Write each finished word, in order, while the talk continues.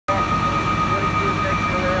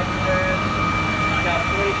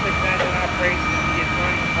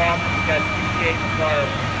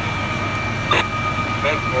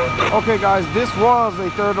Okay guys, this was a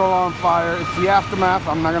third alarm fire. It's the aftermath.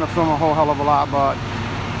 I'm not gonna film a whole hell of a lot, but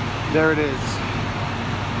there it is.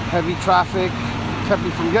 Heavy traffic kept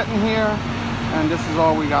me from getting here, and this is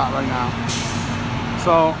all we got right now.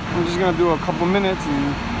 So I'm just gonna do a couple minutes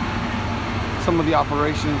and some of the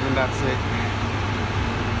operations, and that's it.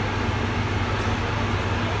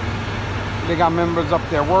 They got members up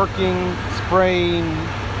there working, spraying,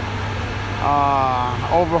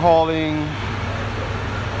 overhauling,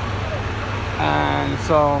 and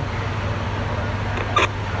so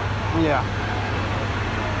yeah.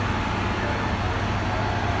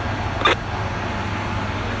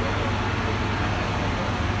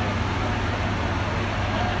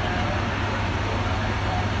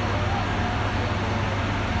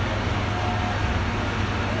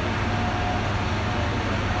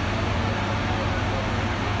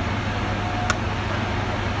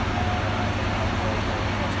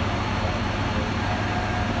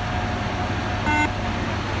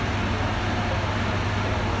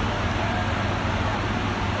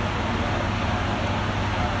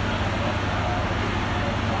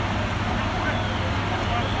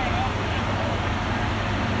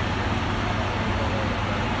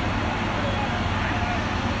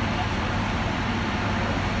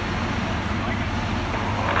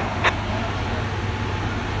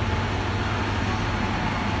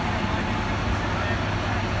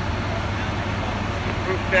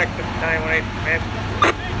 Check the 918 command.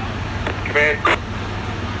 Command.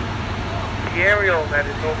 The aerial that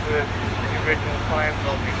is over the original fire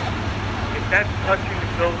building, if that's touching the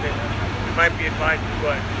building, we might be advised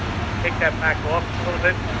to take that back off a little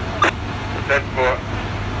bit. 10-4.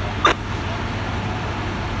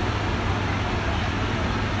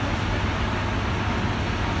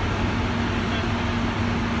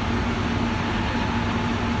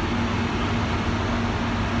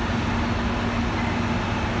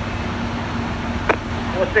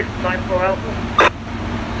 Six 9-4 Alpha.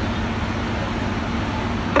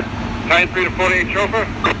 9-3 to 48 chauffeur.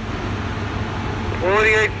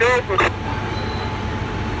 48 chauffeur.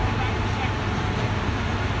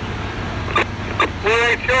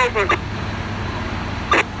 48 chauffeur.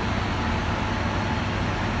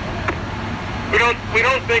 We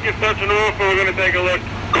don't think it's such an offer. We're gonna take a look.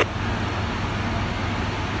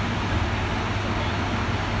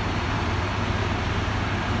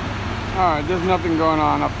 Alright, there's nothing going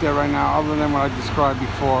on up there right now other than what I described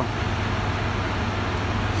before.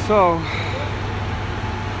 So,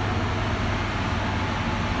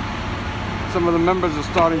 some of the members are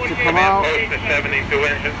starting to come out. The 72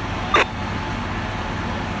 engine.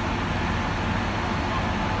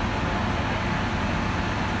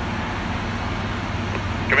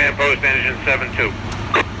 Command post engine 72.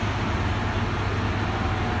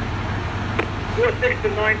 46 to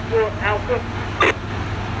 94 Alpha.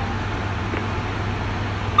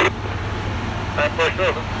 Push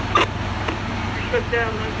over. You shut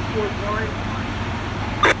down 94's line.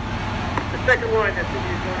 The second line that's in the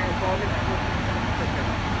adjoining apartment.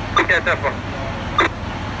 Get that one.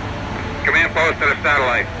 Command post to the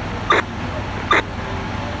satellite.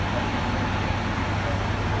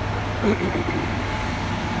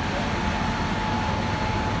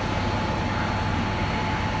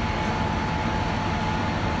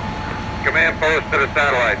 Command post to the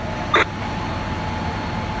satellite.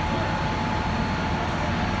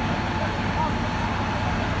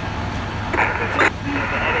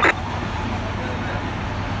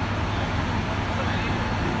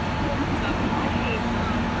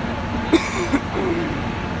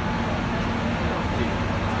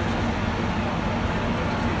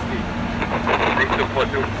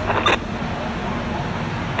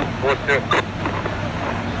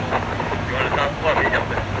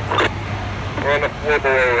 We're on the floor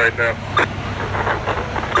below right now.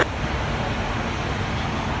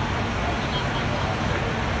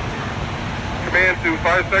 Command to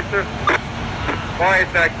fire sector. Fire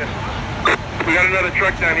sector. We got another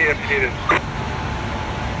truck down here if you need it.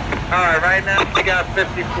 Alright, right now we got a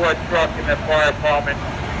 54 truck in the fire department.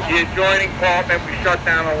 The adjoining apartment, we shut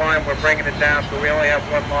down the line, we're bringing it down, so we only have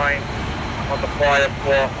one line on the fire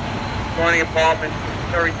floor. Adjoining apartment,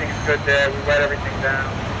 everything's good there, we wet everything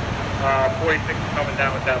down. 46 is coming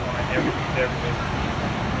down with that line, everything's everything.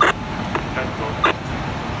 That's cool.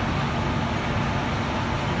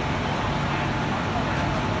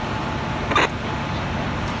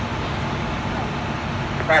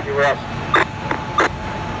 Copy, we're up.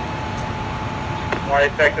 Fire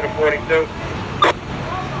sector to 42.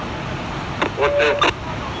 What's this?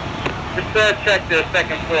 Just check the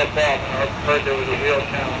second floor apartment. I heard there was a wheel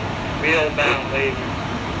challenge. Wheel down, lady.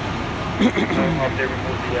 Up there,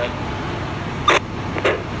 remove the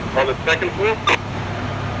On the second floor?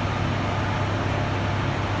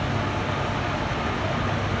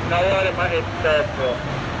 No, it's third floor.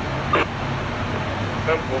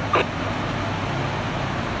 Simple.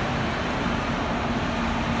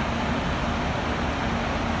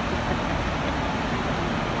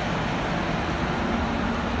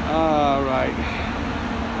 All right.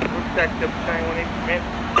 Protective sign when it's meant.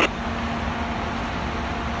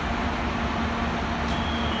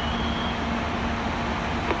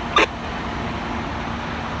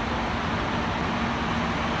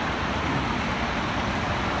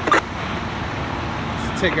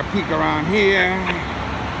 Take a peek around here.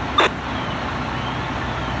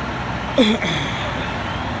 The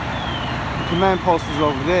command post is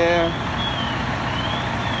over there.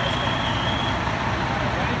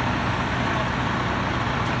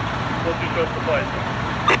 We'll just go supplies.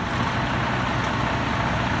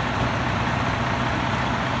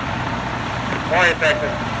 Alright,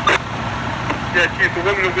 Texas. Yeah, Chief, the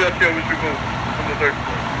women in the wheelchair was removed from the third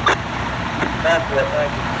floor. That's what,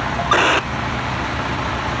 thank you.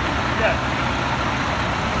 Yeah.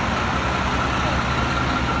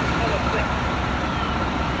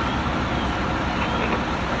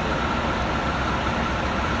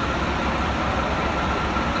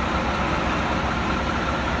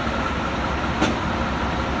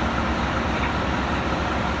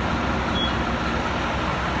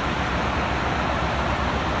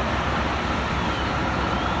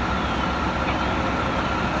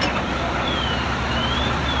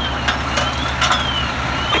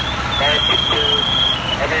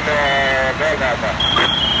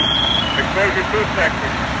 Exposure 2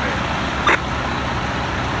 seconds.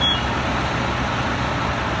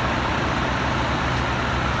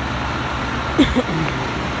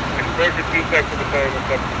 Exposure 2 seconds of the time and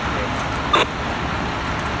substance.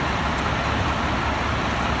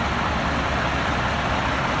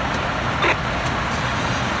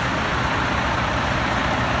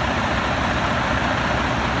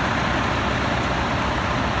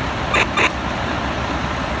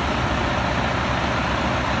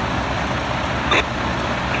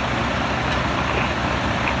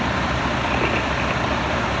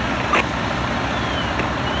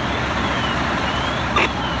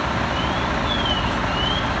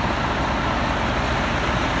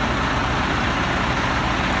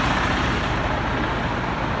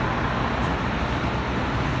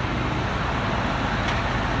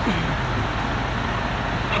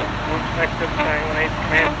 Active sign when it's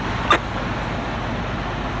meant.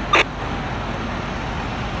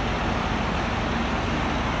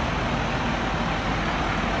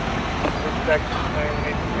 Active sign when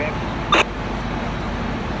it's meant.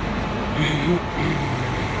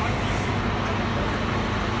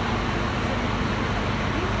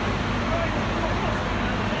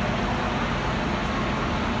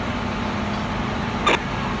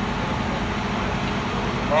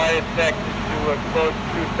 Fire Texas to close 2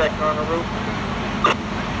 seconds on the roof.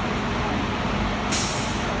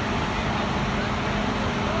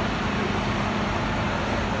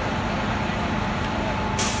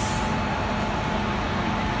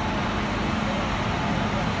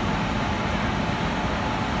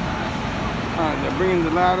 Alright, they're bringing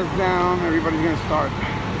the ladders down. Everybody's gonna start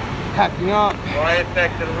packing up. Fire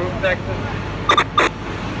Texas, roof section.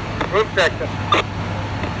 Roof section.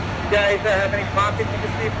 You guys have any pockets you can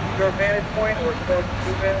see from your vantage point or close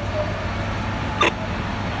to vantage point?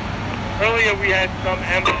 Earlier we had some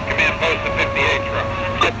empty command post of 58 trucks.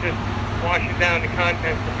 That's just washing down the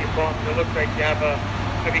contents of the apartment. It looks like you have a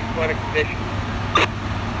heavy flooded condition.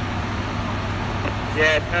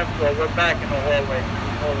 Yeah, 10th floor. We're back in the hallway.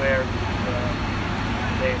 The whole area is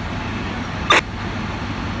safe.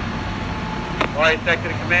 Alright,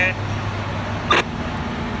 second to command.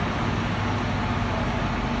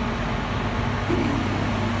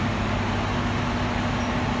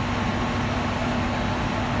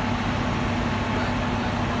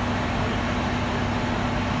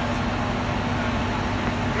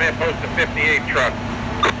 Command post of 58 truck.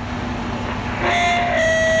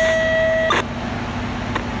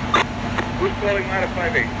 Who's calling line of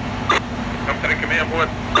 58? Come to the command board.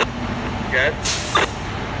 Yes.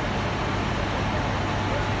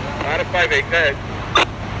 Line of 58, go ahead.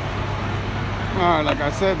 Alright, like I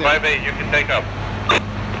said, 58, you can take up.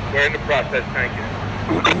 We're in the process, thank you.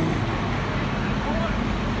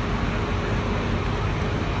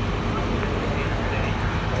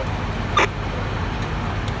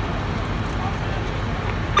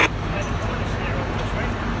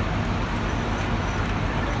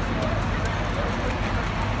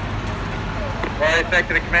 Alright, back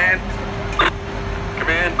to the command.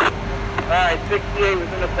 Command. Alright, 68 was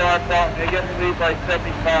in the fire department. They're getting the lead by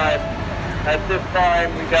 75. At this time,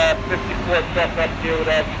 we got 54 trucks up here with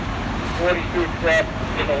us, 42 trucks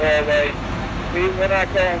in the hallway. We're not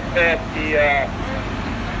going past the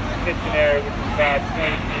kitchen area, which is about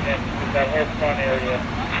 20 feet in, because that whole front area,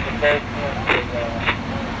 the both rooms are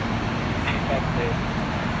up there.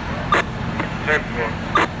 10 floor.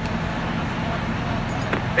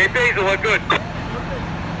 Hey, Basil, we're good.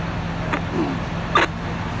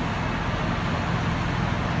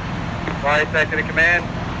 Fire sector to command.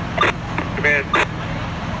 Command.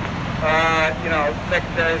 You know,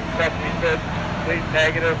 secretary said, please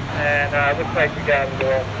negative, and looks like we got it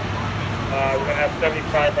all. We're going to have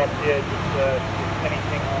 75 up here, just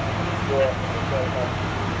anything on the floor.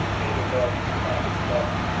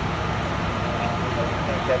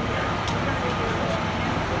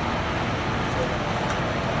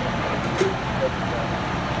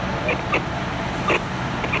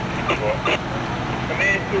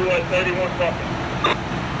 Command to 31 buckets.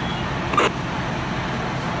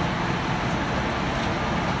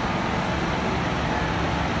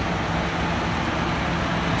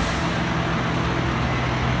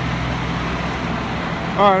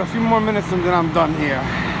 All right, a few more minutes and then I'm done here.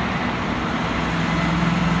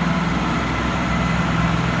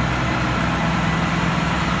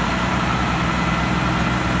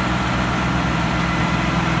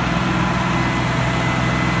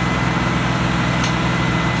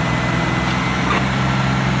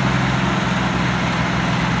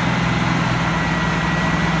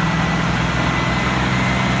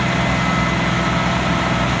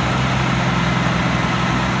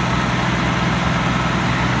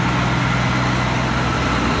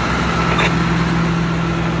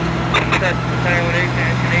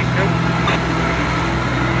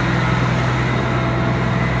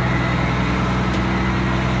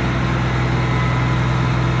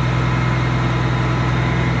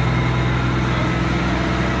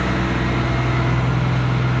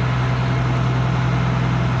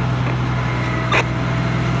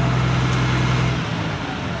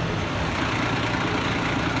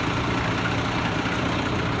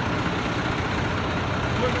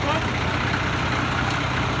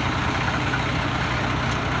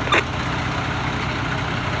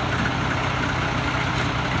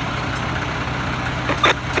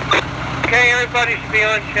 Okay, everybody should be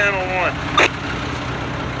on channel 1.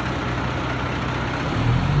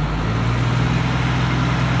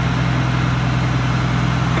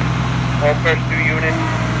 All first 2 units,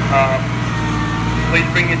 please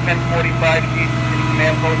bring your 1045 sheets to the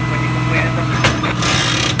command post when you completed them.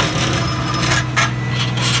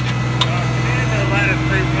 Command the ladder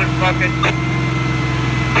 3-1 bucket.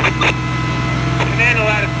 Command the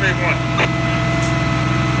ladder 3-1.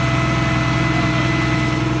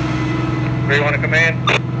 Where you want to command?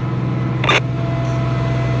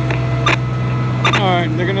 Alright,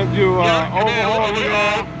 they're gonna do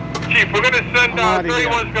overhaul. Chief, we're gonna send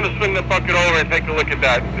 31's gonna swing the bucket over and take a look at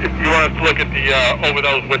that. If you want us to look at the over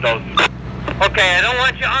those windows. Okay, I don't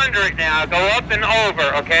want you under it now. Go up and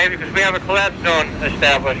over, okay? Because we have a collapse zone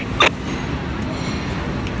established.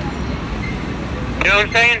 You know what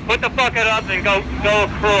I'm saying? Put the bucket up and go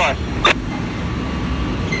across.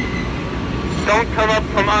 Don't come up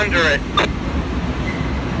from under it.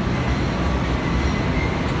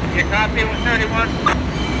 You copy with 31?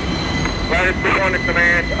 Ladder 3-1 to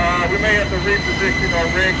command. We may have to reposition our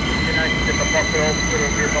rig and I can get the bucket over so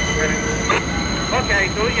it'll be a couple minutes.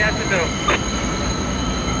 Okay, do what you have to do.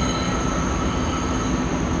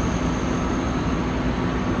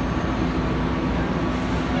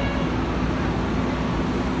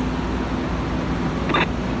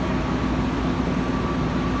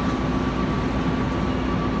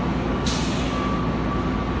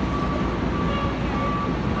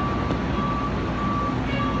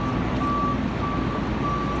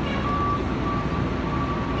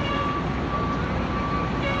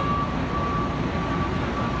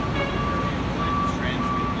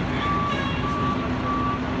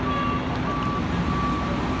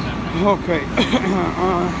 Okay,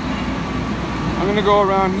 I'm gonna go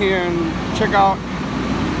around here and check out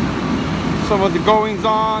some of the goings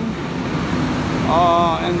on,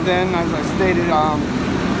 and then, as I stated, I'm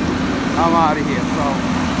out of here. So.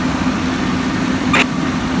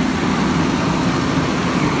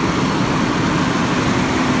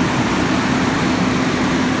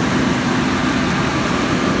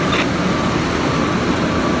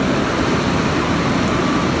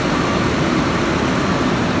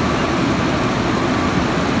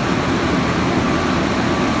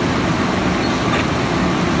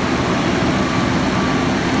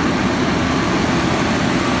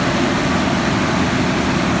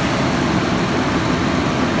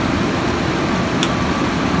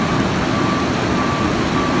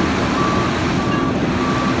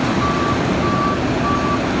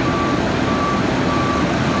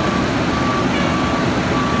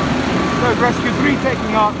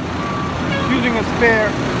 retaking up, using a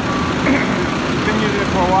spare. Been using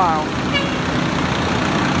it for a while.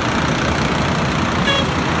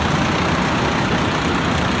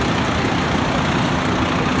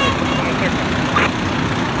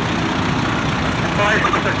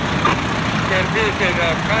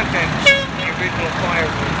 Content in the original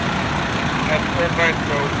firewood. That's perfect.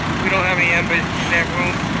 So we don't have any embers in that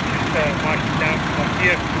room. Just watch it down from up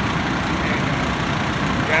here. And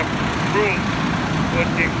we have room for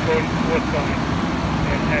the exploding sports on it.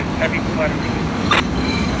 And has heavy clutter in it.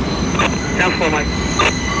 Down for Mike.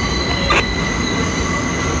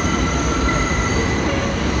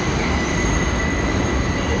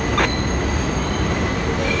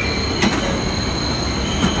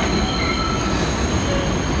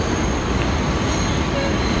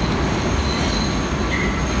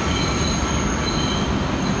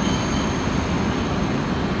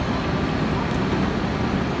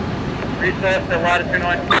 Resource the latitude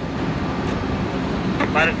 9.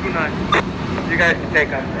 Latitude 9. You guys can take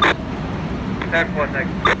us. 10-4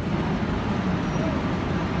 seconds.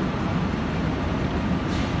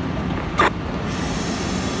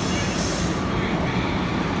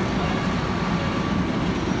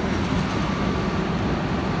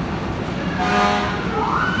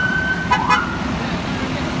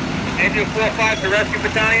 Engine 4-5 to Rescue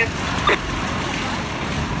Battalion.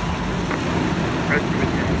 Rescue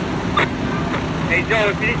Battalion. Hey Joe,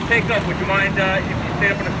 if you need to take up, would you mind if you stay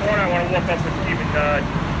up in the corner? I want to walk up with Stephen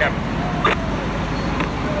Captain.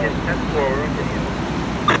 Yes,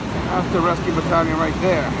 10-4. That's the rescue battalion right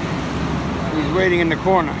there. He's waiting in the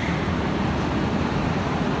corner.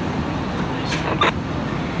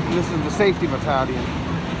 And this is the safety battalion.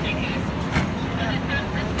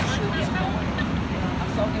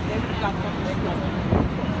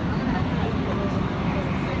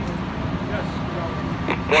 Yes.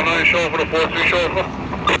 1-9 chauffeur to 4-3 chauffeur.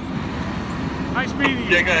 Nice meeting you.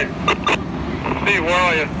 Yeah, good. Steve, where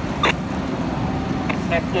are you?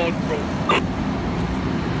 Upload pro.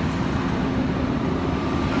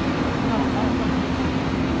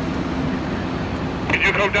 Did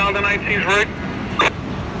you come down to 19th rig?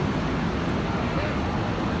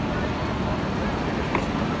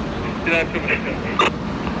 See that 2 minutes.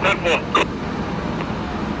 10-4.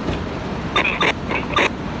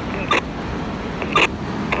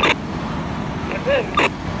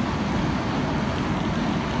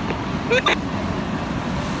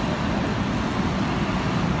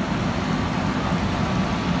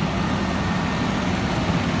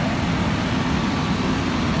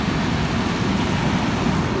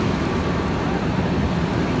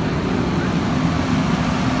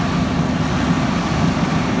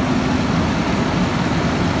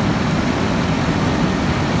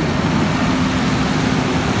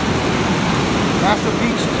 That's the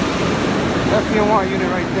beach FDNY unit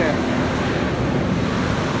right there.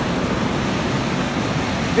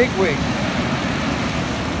 Big wig.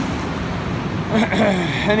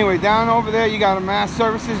 Anyway, down over there you got a mass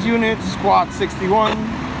services unit, squad 61,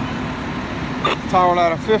 tower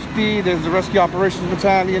ladder 50. There's the rescue operations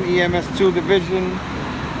battalion, EMS 2 division,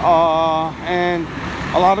 and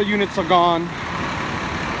a lot of units are gone.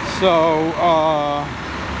 So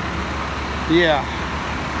yeah.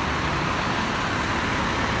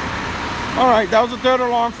 Alright, that was the third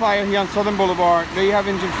alarm fire here on Southern Boulevard. There you have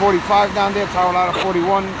engine 45 down there, tower ladder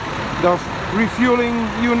 41. The refueling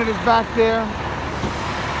unit is back there.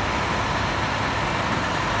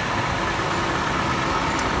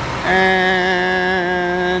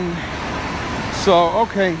 And so,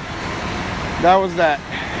 okay, that was that.